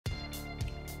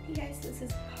Hey guys, this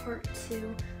is part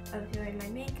 2 of doing my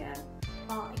makeup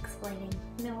while explaining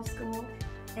middle school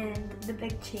and the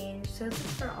big change. So this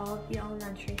is for all of the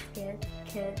elementary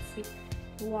kids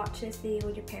who watch this video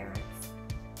with your parents,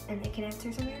 and they can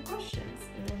answer some of your questions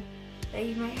that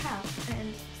you might have.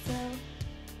 And so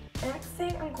the next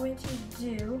thing I'm going to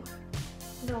do,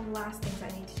 the last things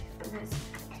I need to do, this is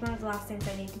one of the last things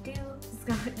I need to do.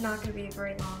 It's not going to be a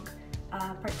very long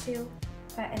part 2.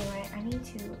 But anyway, I need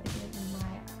to do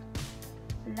my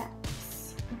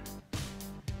lips.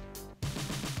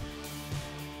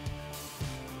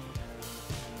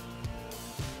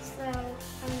 So a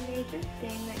major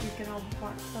thing that you're gonna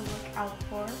want to look out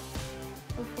for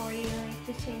before you make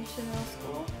the change to middle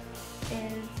school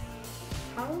is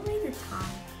probably the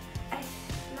time.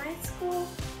 My school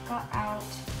got out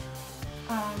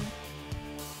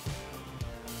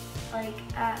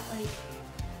at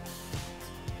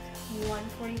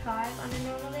 1:45 on a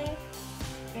normal day,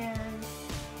 and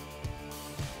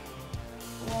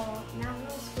well, now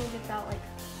middle school gets out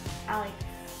at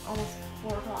almost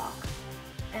 4 o'clock,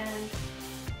 and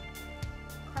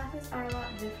classes are a lot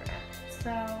different.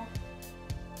 So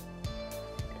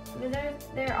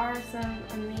there are some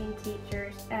mean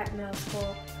teachers at middle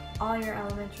school. All your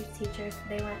elementary teachers,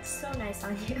 they went so nice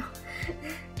on you,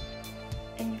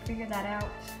 and you figure that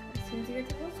out as soon as you get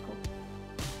to middle school.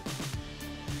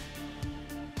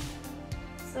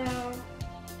 So,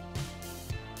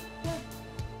 yeah,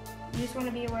 you just want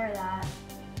to be aware of that.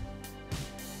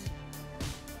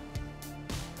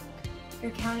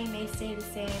 Your county may stay the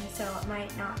same, so it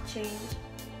might not change,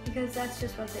 because that's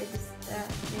just what they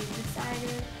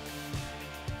decided.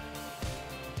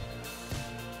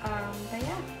 But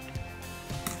yeah,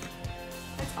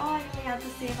 that's all I really have to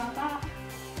say about that.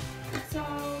 So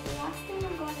the last thing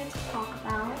I'm going to talk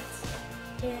about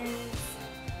is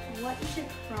what you should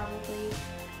probably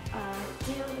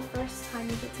do the first time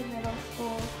you get to middle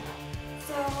school.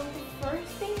 So the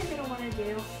first thing you're going to want to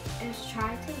do is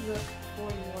try to look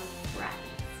for your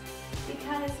friends,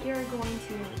 because you're going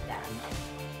to need them.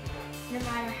 No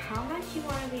matter how much you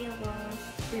want to be alone,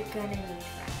 you're going to need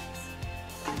friends.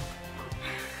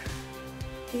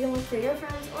 You can look for your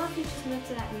friends, or if you just moved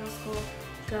to that middle school,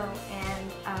 go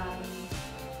and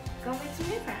go make some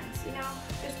new friends. You know,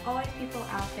 there's always people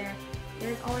out there.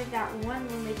 There's always that one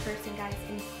lonely person, guys,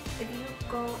 and if you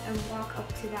go and walk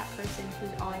up to that person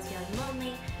who's always feeling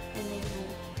lonely, then they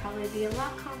will probably be a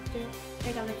lot confident,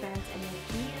 make other friends, and make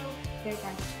you their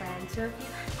best friend. So if you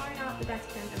are not the best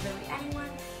friend of really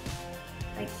anyone,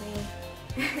 like me,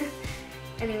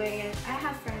 anyway, guys, I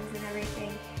have friends and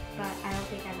everything, but I don't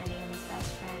think I'm anyone's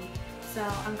best friend. So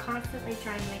I'm constantly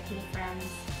trying to make new friends.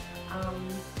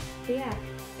 But yeah,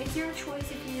 it's your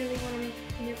choice if you really want to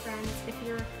make new friends. If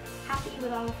you're happy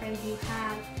with all the friends you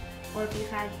have, or if you've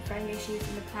had friend issues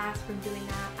in the past from doing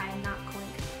that, I am not going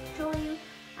to control you.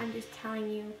 I'm just telling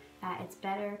you that it's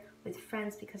better with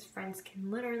friends, because friends can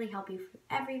literally help you with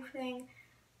everything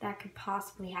that could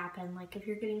possibly happen. Like if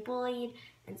you're getting bullied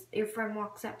and your friend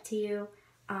walks up to you,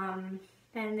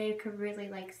 then they could really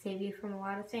save you from a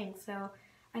lot of things. So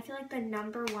I feel like the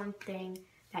number one thing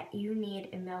that you need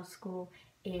in middle school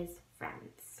is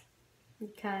friends,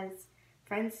 because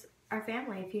friends are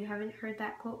family. If you haven't heard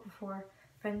that quote before,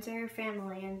 friends are your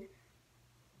family,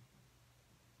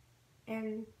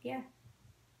 and yeah,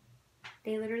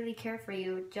 they literally care for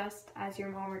you just as your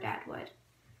mom or dad would,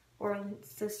 or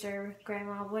sister,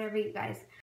 grandma, whatever you guys